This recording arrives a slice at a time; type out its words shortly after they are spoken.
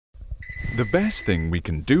The best thing we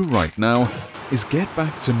can do right now is get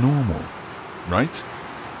back to normal, right?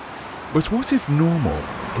 But what if normal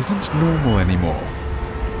isn't normal anymore?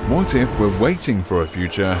 What if we're waiting for a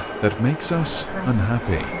future that makes us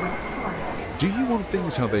unhappy? Do you want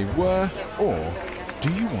things how they were, or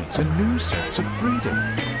do you want a new sense of freedom?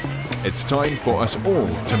 It's time for us all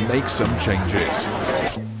to make some changes.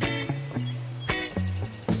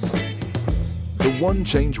 The one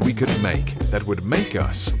change we could make that would make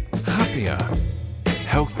us happier,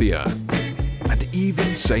 healthier, and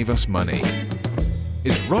even save us money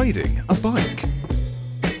is riding a bike.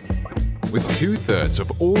 With 2/3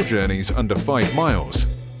 of all journeys under 5 miles,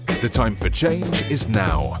 the time for change is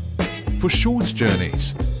now. For short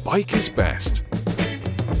journeys, bike is best.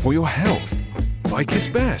 For your health, bike is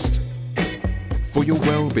best. For your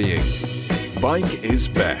well-being, bike is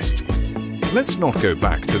best. Let's not go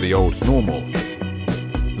back to the old normal.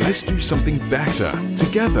 Let's do something better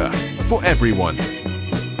together for everyone.